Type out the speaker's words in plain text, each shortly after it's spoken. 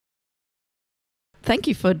thank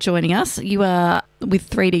you for joining us. You are with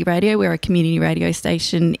 3D Radio. We're a community radio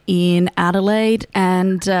station in Adelaide,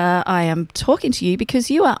 and I am talking to you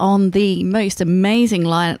because you are on the most amazing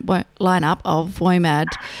lineup of WOMAD.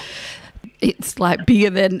 It's like bigger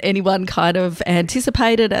than anyone kind of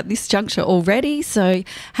anticipated at this juncture already. So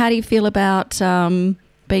how do you feel about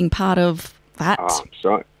being part of that? Oh,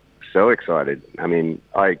 I'm so excited. I mean,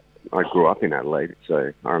 I grew up in Adelaide,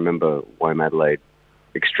 so I remember WOMAD Adelaide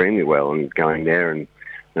extremely well, and going there, and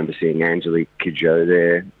remember seeing Angelique Kidjo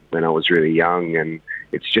there when I was really young, and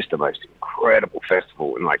it's just the most incredible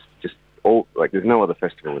festival, and there's no other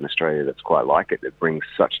festival in Australia that's quite like it, that brings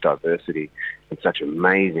such diversity and such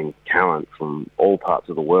amazing talent from all parts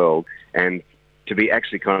of the world, and to be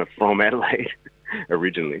actually kind of from Adelaide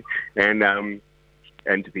originally, and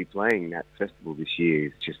to be playing that festival this year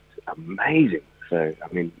is just amazing. So,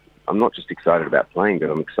 I mean, I'm not just excited about playing, but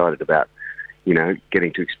I'm excited about,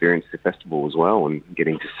 getting to experience the festival as well, and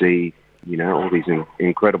getting to see, all these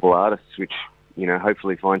incredible artists, which,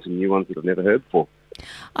 hopefully find some new ones that I've never heard before.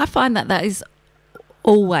 I find that is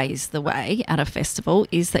always the way at a festival,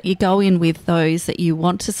 is that you go in with those that you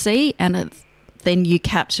want to see, and then you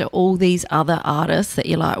capture all these other artists that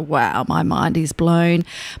you're like, wow, my mind is blown,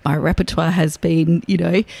 my repertoire has been,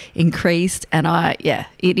 increased, and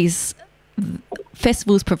it is.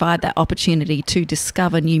 Festivals provide that opportunity to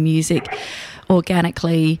discover new music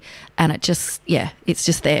organically, and it's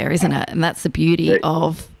just there, isn't it? And that's the beauty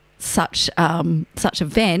of such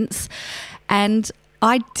events. And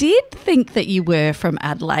I did think that you were from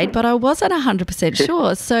Adelaide, but I wasn't 100%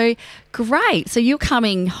 sure. So great. So you're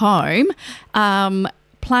coming home,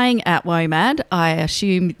 playing at WOMAD. I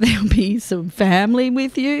assume there'll be some family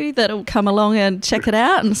with you that'll come along and check it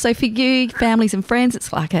out. And so for you, families and friends,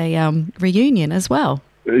 it's like a reunion as well.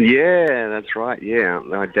 Yeah, that's right. Yeah,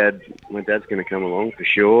 my dad's going to come along for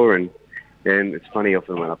sure. And it's funny,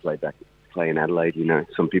 often when I play in Adelaide,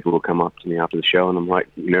 some people will come up to me after the show, and I'm like,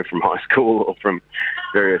 from high school or from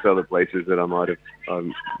various other places that I might have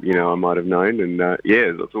known. And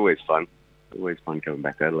it's always fun. Always fun coming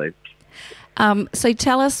back to Adelaide. So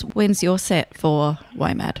tell us, when's your set for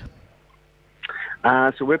WOMAD?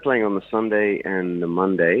 So we're playing on the Sunday and the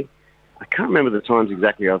Monday. I can't remember the times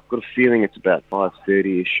exactly. I've got a feeling it's about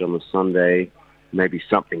 5:30ish on the Sunday, maybe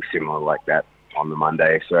something similar like that on the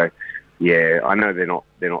Monday. So yeah, I know they're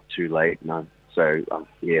not too late. No, so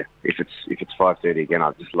if it's 5:30 again,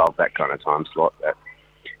 I just love that kind of time slot. That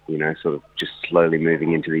sort of just slowly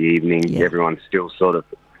moving into the evening. Yeah. Everyone's still sort of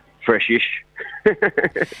freshish.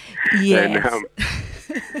 Yes. And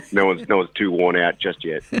no one's too worn out just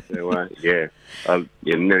yet. So and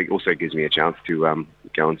then it also gives me a chance to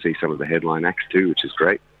go and see some of the headline acts too, which is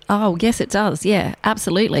great. Oh yes, it does. Yeah,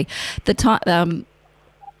 absolutely. The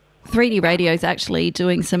 3D Radio is actually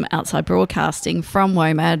doing some outside broadcasting from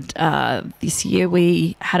WOMAD this year.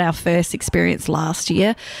 We had our first experience last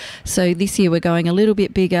year, so this year we're going a little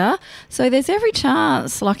bit bigger. So there's every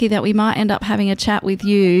chance, Lachy, that we might end up having a chat with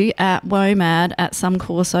you at WOMAD at some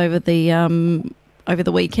course over the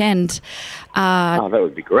weekend. That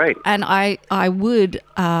would be great. And I would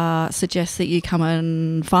suggest that you come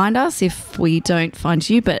and find us if we don't find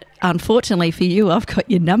you, but unfortunately for you, I've got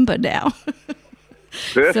your number now.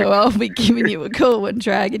 So I'll be giving you a call and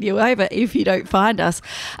dragging you over if you don't find us,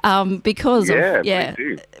 because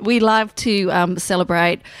we love to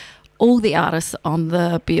celebrate all the artists on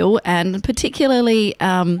the bill, and particularly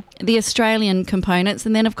the Australian components,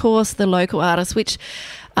 and then of course the local artists, which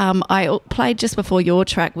I played just before your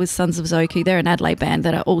track with Sons of Zoku. They're an Adelaide band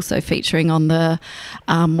that are also featuring on the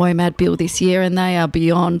WOMAD bill this year, and they are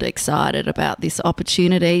beyond excited about this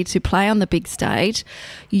opportunity to play on the big stage.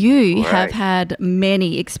 You have had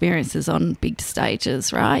many experiences on big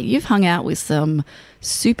stages, right? You've hung out with some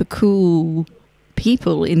super cool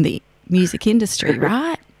people in the music industry,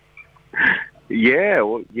 right?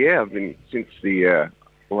 I've been since the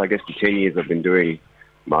 10 years I've been doing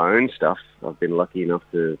my own stuff. I've been lucky enough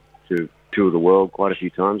to tour the world quite a few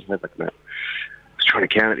times. I was trying to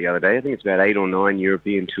count it the other day. I think it's about 8 or 9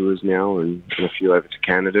 European tours now, and a few over to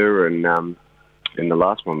Canada. And the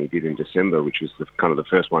last one we did in December, which was the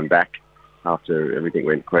first one back after everything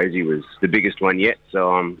went crazy, was the biggest one yet. So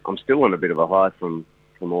I'm still on a bit of a high from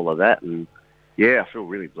all of that. And I feel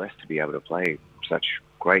really blessed to be able to play such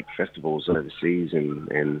great festivals overseas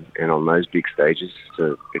and on those big stages.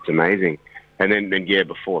 So it's amazing. And then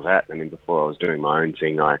before that, before I was doing my own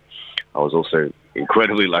thing, I was also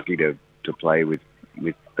incredibly lucky to play with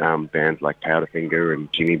bands like Powderfinger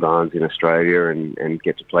and Jimmy Barnes in Australia, and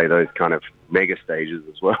get to play those kind of mega stages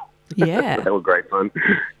as well. Yeah. They were great fun.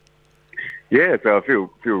 Yeah, so I feel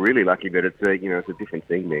really lucky that it's a it's a different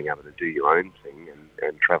thing being able to do your own thing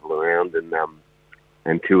and travel around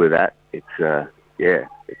and tour that.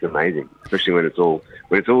 It's amazing, especially when it's all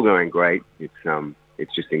going great.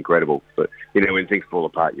 It's just incredible. But when things fall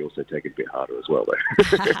apart, you also take it a bit harder as well, though.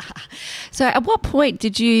 So, at what point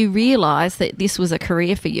did you realise that this was a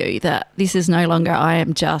career for you? That this is no longer I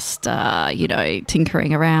am just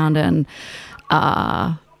tinkering around and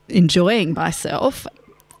enjoying myself?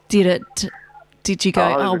 Did you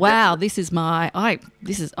go, oh wow, this is I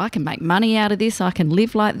can make money out of this. I can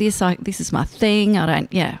live like this. This is my thing.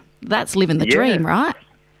 That's living the dream, right?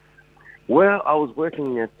 Well, I was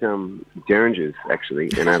working at Derringer's,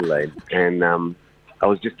 actually, in Adelaide, and I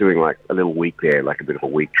was just doing like a little week there, like a bit of a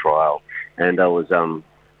week trial, and I was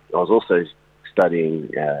also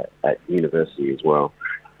studying at university as well,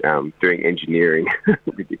 doing engineering,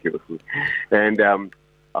 ridiculously, and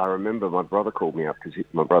I remember my brother called me up because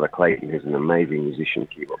my brother Clayton, who's an amazing musician,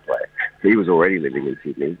 keyboard player, he was already living in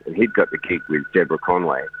Sydney, and he'd got the gig with Deborah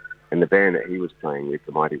Conway, and the band that he was playing with,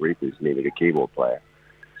 the Mighty Reapers, needed a keyboard player.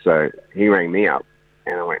 So he rang me up,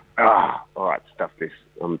 and I went, all right, stuff this.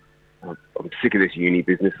 I'm sick of this uni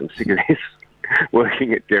business. I'm sick of this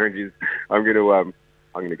working at Derringer's. I'm gonna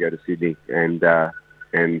go to Sydney and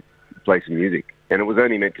play some music. And it was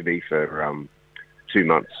only meant to be for 2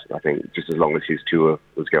 months, I think, just as long as his tour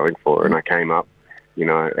was going for. And I came up,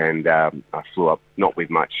 and I flew up not with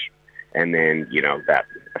much. And then, about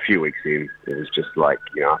a few weeks in, it was just like,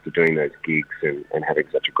 after doing those gigs and having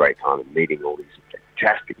such a great time and meeting all these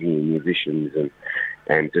fantastic new musicians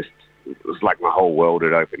and just, it was like my whole world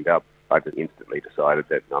had opened up. I just instantly decided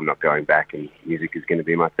that I'm not going back and music is going to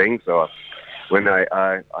be my thing. So when I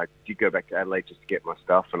did go back to Adelaide just to get my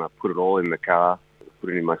stuff, and I put it all in the car, put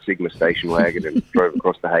it in my Sigma station wagon and drove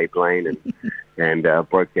across the Hay Plain and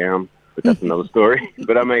broke down. But that's another story.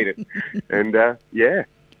 But I made it. And,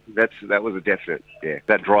 that was a definite,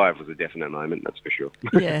 that drive was a definite moment, that's for sure.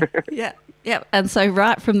 Yeah. And so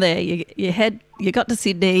right from there, you got to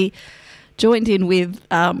Sydney, joined in with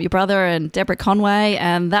your brother and Deborah Conway,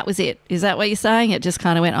 and that was it. Is that what you're saying? It just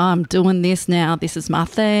kind of went, I'm doing this now, this is my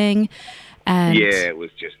thing. And it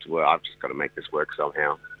was just, I've just got to make this work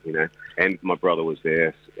somehow, And my brother was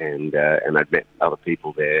there, and I'd met other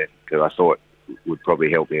people there that I thought would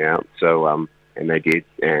probably help me out. So, and they did,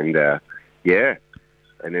 and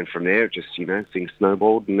and then from there, just, things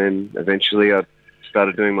snowballed, and then eventually I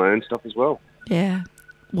started doing my own stuff as well. Yeah,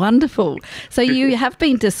 wonderful. So you have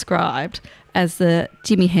been described as the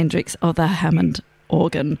Jimi Hendrix of the Hammond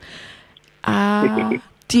organ.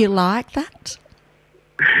 Do you like that?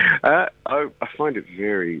 I find it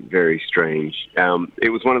very, very strange.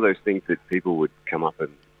 It was one of those things that people would come up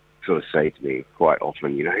and sort of say to me quite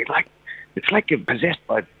often, it's like you're possessed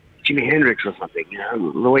by Jimi Hendrix or something,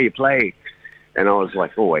 the way you play. And I was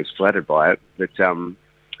like always flattered by it. But when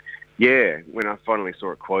I finally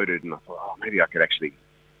saw it quoted, and I thought, maybe I could actually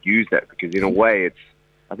use that, because in a way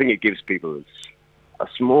I think it gives people a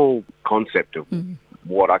small concept of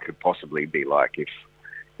what I could possibly be like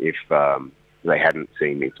if they hadn't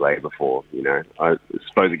seen me play before. I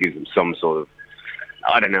suppose it gives them some sort of,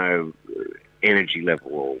 I don't know, energy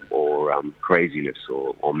level or craziness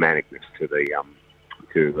or manicness to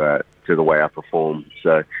the way I perform.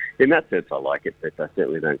 So in that sense, I like it, but I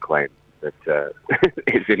certainly don't claim that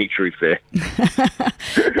there's any truth there.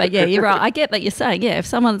 But yeah, you're right. I get that you're saying, if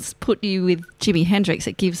someone's put you with Jimi Hendrix,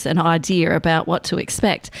 it gives an idea about what to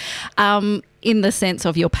expect in the sense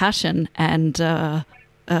of your passion and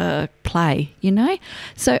play,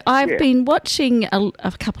 So I've been watching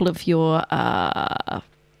a couple of your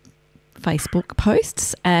Facebook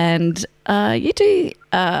posts, and you do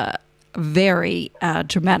very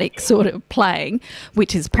dramatic sort of playing,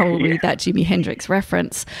 which is probably that Jimi Hendrix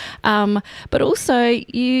reference. But also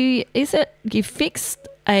you fixed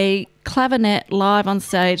a clavinet live on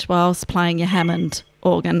stage whilst playing your Hammond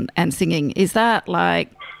organ and singing. Is that like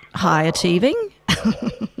high achieving?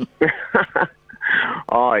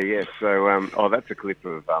 Oh, yes. So, that's a clip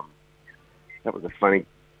of, that was a funny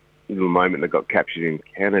little moment that got captured in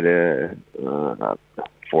Canada 4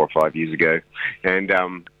 or 5 years ago. And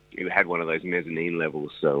it had one of those mezzanine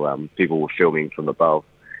levels, so people were filming from above.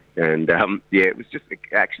 And, it was just, it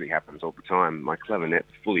actually happens all the time. My clarinet's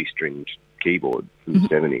a fully stringed keyboard from the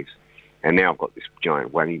 70s. And now I've got this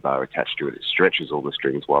giant whammy bar attached to it. It stretches all the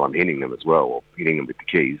strings while I'm hitting them as well, or hitting them with the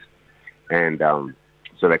keys. And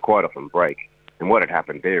so they quite often break. And what had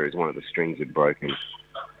happened there is one of the strings had broken.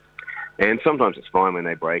 And sometimes it's fine when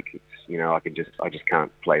they break. It's, I just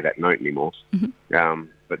can't play that note anymore.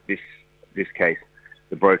 But this case,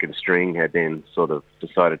 the broken string had then sort of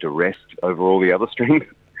decided to rest over all the other strings.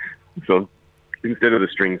 So instead of the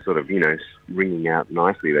strings sort of, ringing out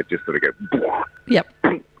nicely, they just sort of go. Yep.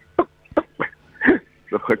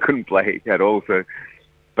 So I couldn't play at all. So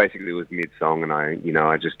basically, it was mid-song, and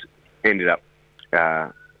I just ended up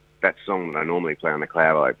that song that I normally play on the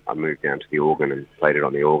clav. I moved down to the organ and played it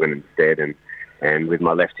on the organ instead, and with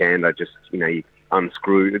my left hand, I just you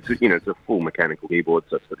unscrew. It's a full mechanical keyboard,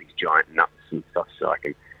 so it's got these giant nuts and stuff. So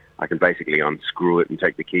I can basically unscrew it and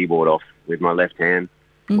take the keyboard off with my left hand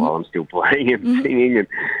while I'm still playing and singing, and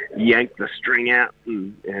yank the string out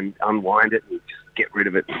and unwind it and just get rid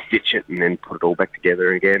of it and stitch it and then put it all back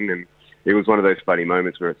together again. And it was one of those funny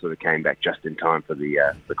moments where it sort of came back just in time for the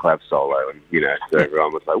clav solo, and so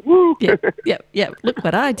everyone was like, "Woo!" Yep. Look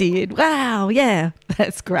what I did! Wow, yeah,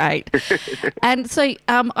 that's great. And so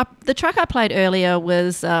the track I played earlier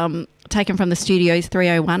was taken from the Studio's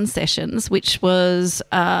 301 sessions, which was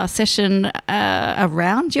a session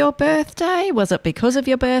around your birthday. Was it because of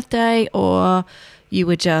your birthday, or you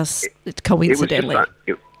were just coincidentally?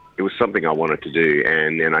 It was something I wanted to do,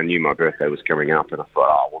 and then I knew my birthday was coming up, and I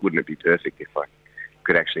thought, wouldn't it be perfect if I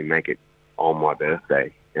could actually make it on my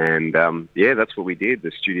birthday? And that's what we did.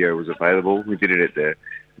 The studio was available. We did it at the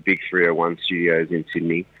big 301 studios in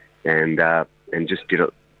Sydney, and just did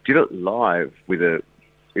it live with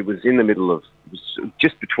It was in the middle of,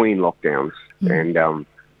 just between lockdowns, and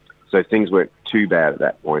so things weren't too bad at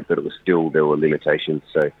that point, but there were limitations.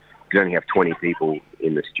 So you could only have 20 people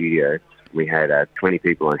in the studio. We had 20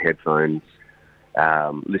 people on headphones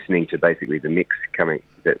listening to basically the mix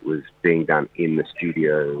that was being done in the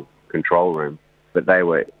studio control room, but they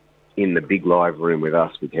were in the big live room with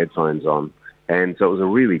us with headphones on, and so it was a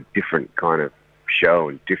really different kind of show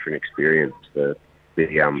and different experience for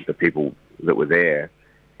the people that were there.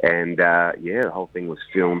 And the whole thing was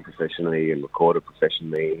filmed professionally and recorded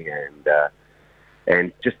professionally,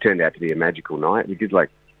 and just turned out to be a magical night. We did I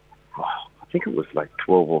think it was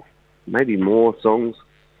 12 or maybe more songs,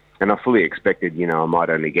 and I fully expected, I might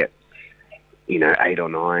only get, 8 or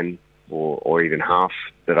 9 or even half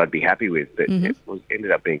that I'd be happy with, but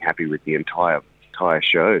ended up being happy with the entire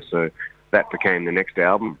show. So that became the next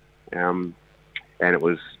album, and it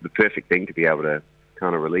was the perfect thing to be able to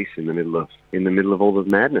kind of release in the middle of all the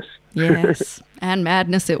madness. Yes, and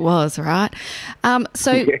madness it was, right?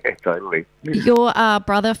 So yeah, totally. Your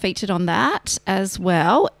brother featured on that as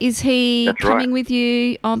well. Is he That's coming right. with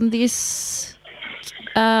you on this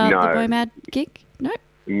the WOMAD gig?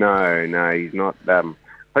 No, he's not.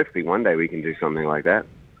 Hopefully one day we can do something like that,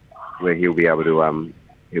 where he'll be able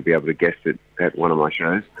to guest it at one of my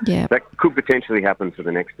shows. Yeah, that could potentially happen for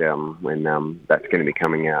the next album when that's going to be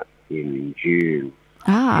coming out in June.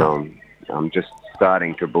 So I'm just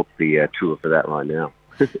starting to book the tour for that right now.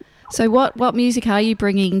 So what music are you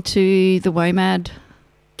bringing to the WOMAD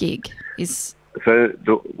gig? So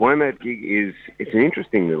the WOMAD gig it's an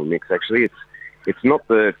interesting little mix, actually. It's not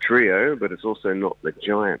the trio, but it's also not the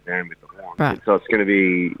giant band with the horn. Right. So it's going to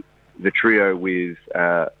be the trio with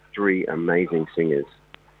 3 amazing singers,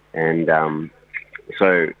 and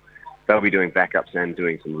so they'll be doing backups and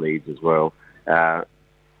doing some leads as well.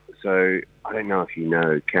 So I don't know if you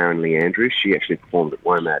know Karen Lee Andrews. She actually performed at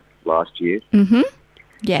WOMAD last year. Mm-hmm.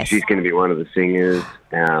 Yes. She's going to be one of the singers.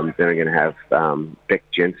 Then we're going to have Beck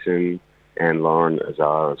Jensen and Lauren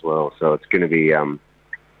Azar as well. So it's going to be...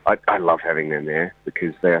 I love having them there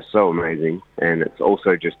because they are so amazing, and it's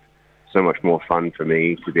also just so much more fun for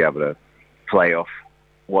me to be able to play off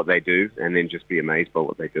what they do and then just be amazed by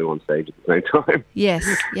what they do on stage at the same time. Yes.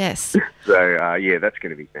 So, that's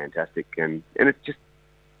going to be fantastic. And it's just,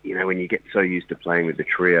 when you get so used to playing with the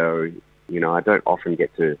trio, I don't often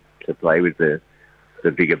get to play with the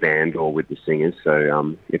bigger band or with the singers.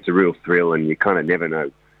 So it's a real thrill, and you kind of never know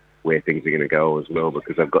where things are going to go as well,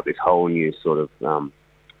 because I've got this whole new sort of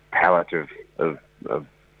palette of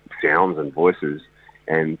sounds and voices.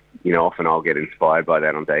 And, often I'll get inspired by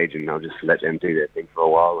that on stage, and I'll just let them do their thing for a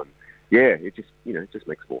while. And, it just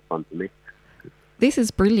makes it more fun for me. This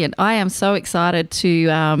is brilliant. I am so excited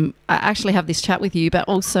to actually have this chat with you, but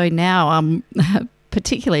also now I'm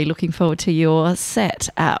particularly looking forward to your set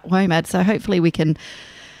at WOMAD. So hopefully we can,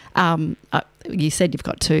 you said you've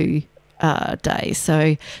got 2 days,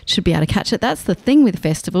 so should be able to catch it. That's the thing with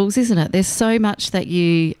festivals, isn't it? There's so much that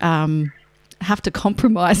you have to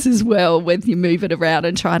compromise as well when you move it around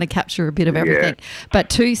and trying to capture a bit of everything. But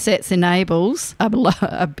 2 sets enables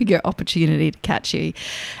a bigger opportunity to catch you.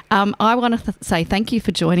 I want to say thank you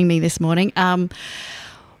for joining me this morning.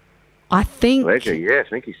 I think... Pleasure, yeah.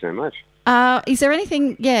 Thank you so much. Is there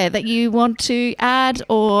anything, that you want to add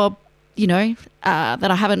or,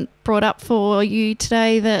 that I haven't brought up for you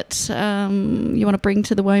today that you want to bring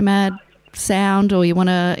to the WOMAD sound or you want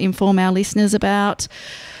to inform our listeners about?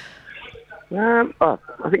 I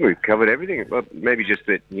think we've covered everything. Well, maybe just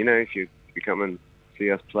that, if you come and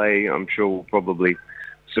see us play, I'm sure we'll probably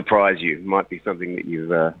surprise you. Might be something that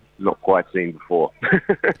you've not quite seen before.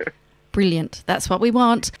 Brilliant. That's what we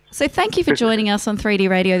want. So thank you for joining us on 3D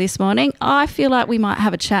Radio this morning. I feel like we might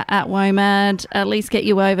have a chat at WOMAD, at least get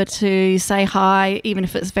you over to say hi, even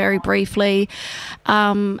if it's very briefly.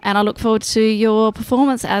 And I look forward to your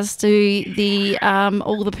performance, as do the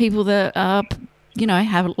all the people that are,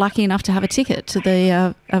 have lucky enough to have a ticket to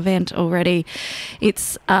the event already.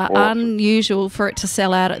 It's unusual for it to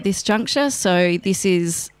sell out at this juncture, so this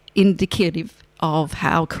is indicative of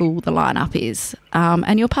how cool the lineup is,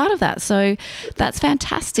 and you're part of that, so that's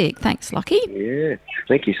fantastic. Thanks, Lachy. Yeah,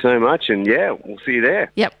 thank you so much, and we'll see you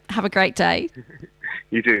there. Yep, have a great day.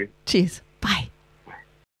 You too. Cheers. Bye.